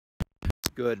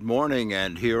Good morning,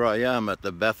 and here I am at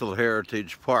the Bethel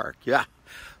Heritage Park. Yeah,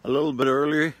 a little bit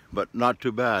early, but not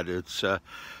too bad. It's, I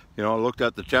looked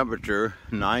at the temperature,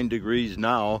 9 degrees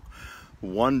now,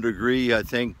 1 degree I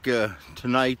think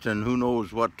tonight, and who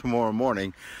knows what tomorrow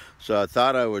morning. So I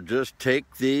thought I would just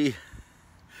take the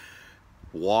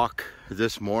walk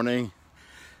this morning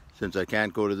since I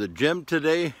can't go to the gym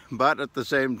today, but at the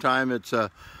same time it's a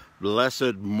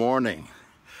blessed morning.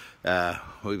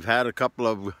 We've had a couple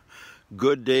of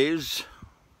good days.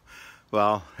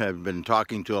 Well, I've been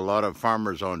talking to a lot of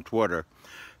farmers on Twitter.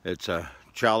 It's a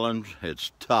challenge,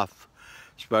 it's tough,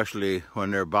 especially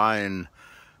when they're buying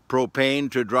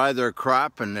propane to dry their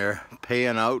crop and they're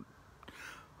paying out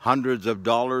hundreds of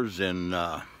dollars in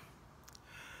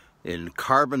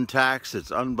carbon tax.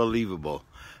 It's unbelievable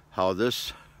how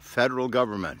this federal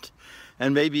government,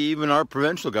 and maybe even our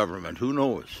provincial government, who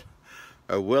knows,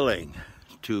 are willing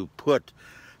to put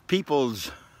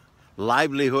people's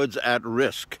livelihoods at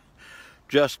risk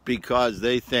just because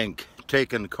they think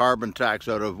taking carbon tax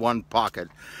out of one pocket,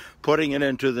 putting it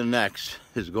into the next,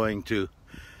 is going to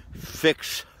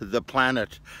fix the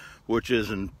planet, which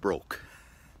isn't broke.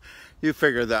 You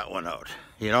figure that one out.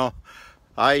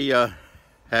 I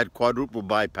had quadruple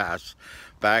bypass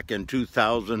back in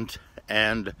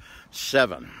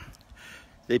 2007.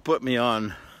 They put me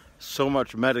on so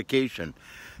much medication.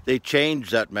 They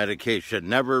changed that medication,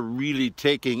 never really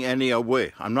taking any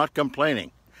away. I'm not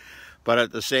complaining, but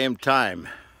at the same time,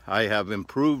 I have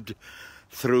improved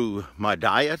through my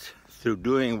diet, through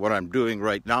doing what I'm doing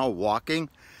right now, walking,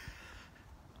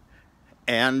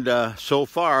 and so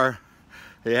far,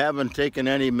 they haven't taken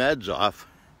any meds off,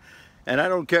 and I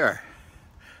don't care.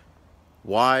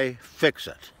 Why fix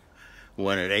it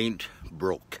when it ain't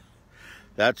broke?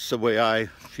 That's the way I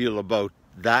feel about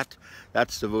that.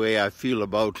 That's the way I feel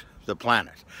about the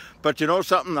planet. But you know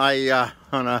something, on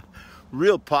a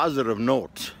real positive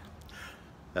note,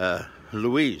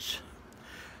 Louise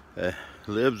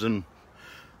lives and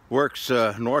works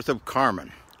north of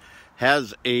Carman,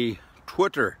 has a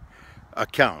Twitter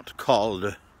account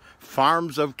called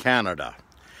Farms of Canada,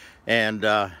 and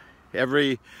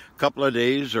every couple of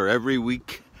days or every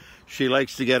week she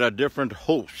likes to get a different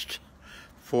host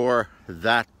for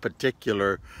that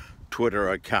particular Twitter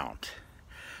account.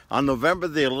 On November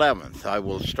the 11th, I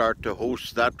will start to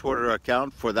host that Twitter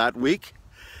account for that week.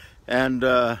 And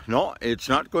no, it's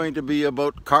not going to be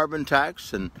about carbon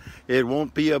tax, and it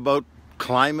won't be about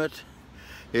climate.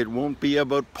 It won't be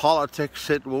about politics.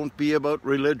 It won't be about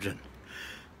religion.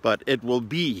 But it will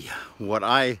be what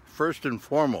I, first and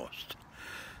foremost,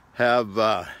 have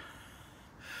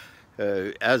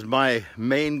as my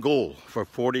main goal for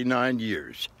 49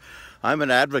 years. I'm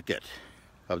an advocate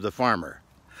of the farmer.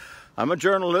 I'm a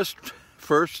journalist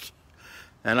first,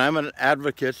 and I'm an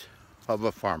advocate of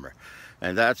a farmer.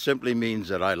 And that simply means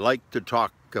that I like to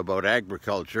talk about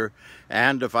agriculture,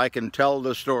 and if I can tell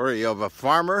the story of a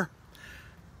farmer,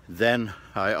 then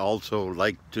I also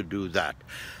like to do that.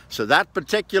 So that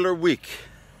particular week,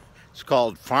 it's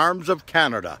called Farms of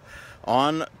Canada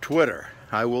on Twitter.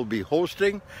 I will be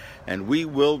hosting, and we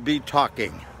will be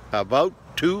talking about,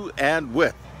 to, and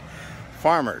with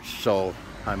farmers. So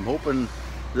I'm hoping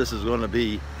this is going to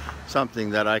be something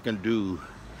that I can do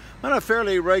on a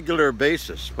fairly regular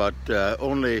basis, but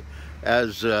only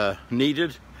as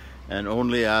needed, and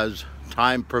only as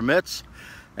time permits,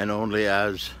 and only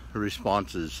as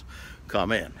responses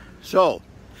come in. So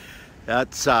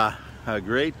that's a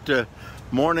great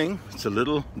morning. It's a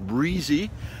little breezy,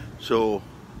 so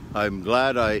I'm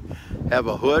glad I have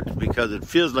a hood because it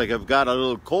feels like I've got a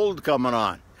little cold coming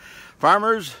on.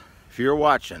 Farmers, if you're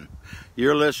watching,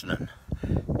 you're listening,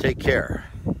 take care.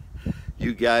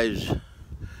 You guys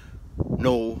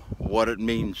know what it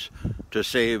means to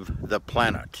save the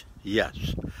planet.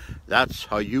 Yes, that's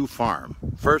how you farm.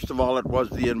 First of all, it was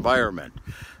the environment,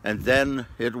 and then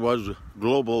it was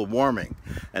global warming,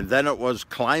 and then it was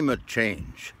climate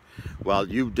change. Well,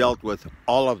 you've dealt with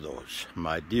all of those,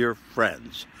 my dear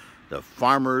friends, the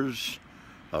farmers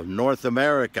of North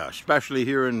America, especially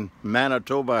here in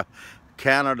Manitoba,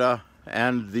 Canada,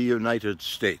 and the United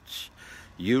States.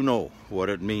 You know what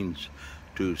it means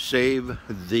to save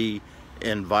the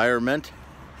environment,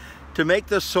 to make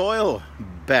the soil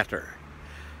better.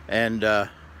 And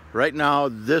right now,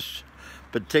 this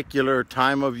particular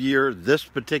time of year, this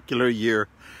particular year,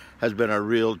 has been a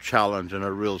real challenge and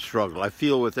a real struggle. I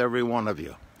feel with every one of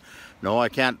you. No, I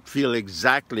can't feel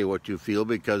exactly what you feel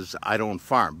because I don't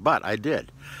farm, but I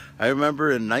did. I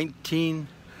remember in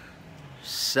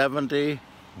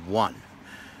 1971,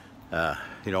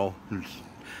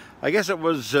 I guess it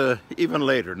was even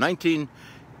later,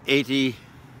 1980,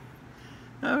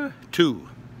 Two.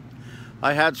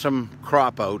 I had some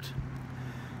crop out.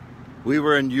 We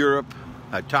were in Europe.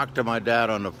 I talked to my dad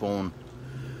on the phone,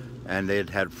 and they'd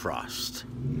had frost.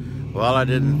 Well, I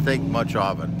didn't think much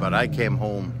of it, but I came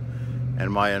home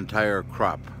and my entire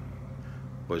crop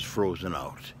was frozen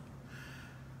out.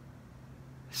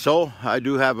 So I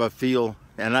do have a feel,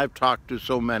 and I've talked to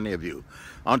so many of you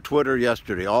on Twitter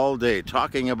yesterday all day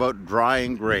talking about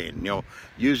drying grain, you know,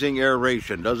 using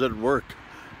aeration. Does it work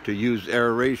to use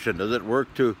aeration? Does it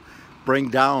work to bring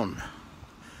down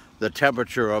the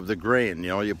temperature of the grain? You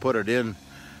know, you put it in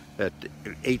at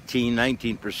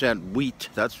 18-19% wheat,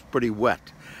 that's pretty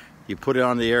wet. You put it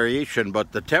on the aeration,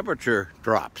 but the temperature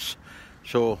drops.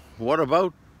 So what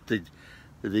about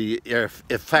the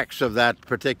effects of that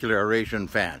particular aeration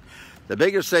fan? The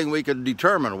biggest thing we could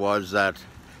determine was that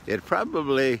it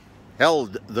probably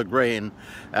held the grain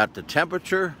at the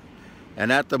temperature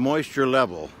and at the moisture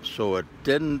level, so it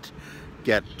didn't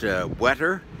get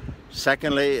wetter.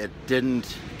 Secondly, it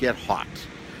didn't get hot.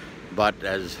 But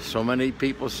as so many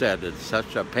people said, it's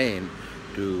such a pain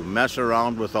to mess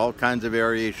around with all kinds of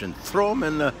aeration. Throw them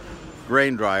in the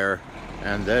grain dryer,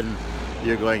 and then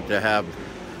you're going to have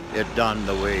it done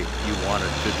the way you want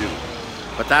it to do.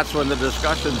 But that's when the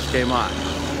discussions came on.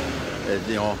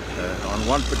 You know, on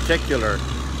one particular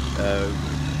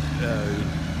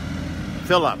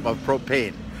fill-up of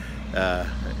propane,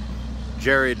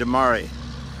 Jerry DeMari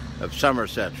of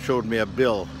Somerset showed me a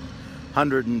bill,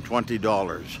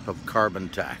 $120 of carbon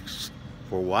tax.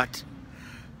 For what?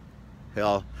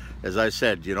 Well, as I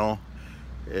said, you know,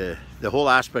 the whole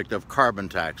aspect of carbon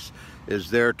tax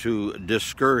is there to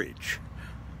discourage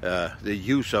the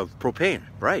use of propane.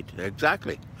 Right,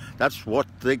 exactly. That's what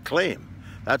they claim.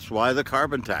 That's why the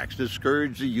carbon tax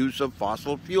discourages the use of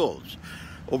fossil fuels.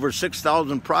 Over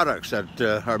 6,000 products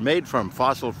that are made from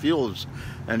fossil fuels,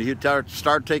 and you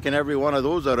start taking every one of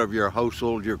those out of your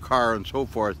household, your car, and so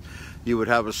forth, you would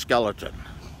have a skeleton.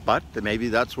 But maybe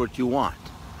that's what you want.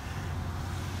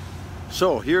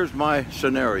 So here's my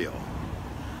scenario.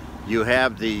 You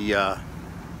have the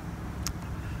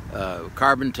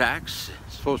carbon tax.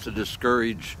 It's supposed to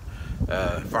discourage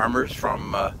farmers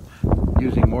from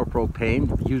using more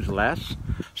propane, use less.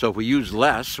 So if we use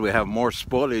less, we have more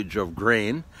spoilage of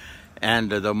grain,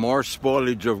 and the more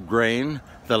spoilage of grain,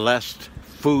 the less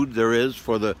food there is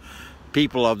for the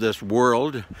people of this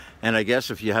world. And I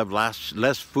guess if you have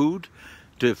less food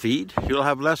to feed, you'll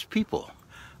have less people.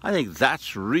 I think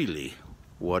that's really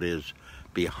what is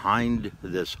behind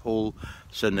this whole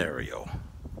scenario.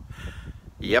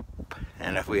 Yep,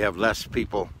 and if we have less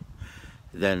people,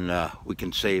 then we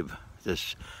can save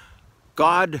this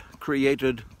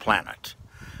God-created planet.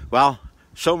 Well,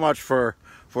 so much for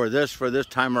this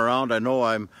time around. I know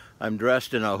I'm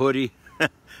dressed in a hoodie.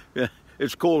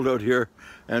 It's cold out here,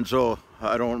 and so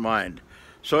I don't mind.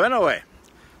 So anyway,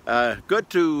 good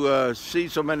to see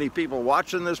so many people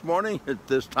watching this morning at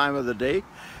this time of the day.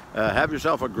 Have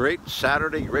yourself a great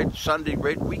Saturday, great Sunday,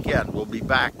 great weekend. We'll be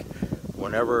back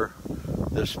whenever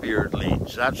the Spirit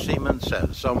leads. That Seaman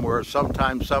says, somewhere,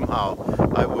 sometime, somehow,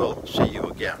 I will see you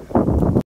again.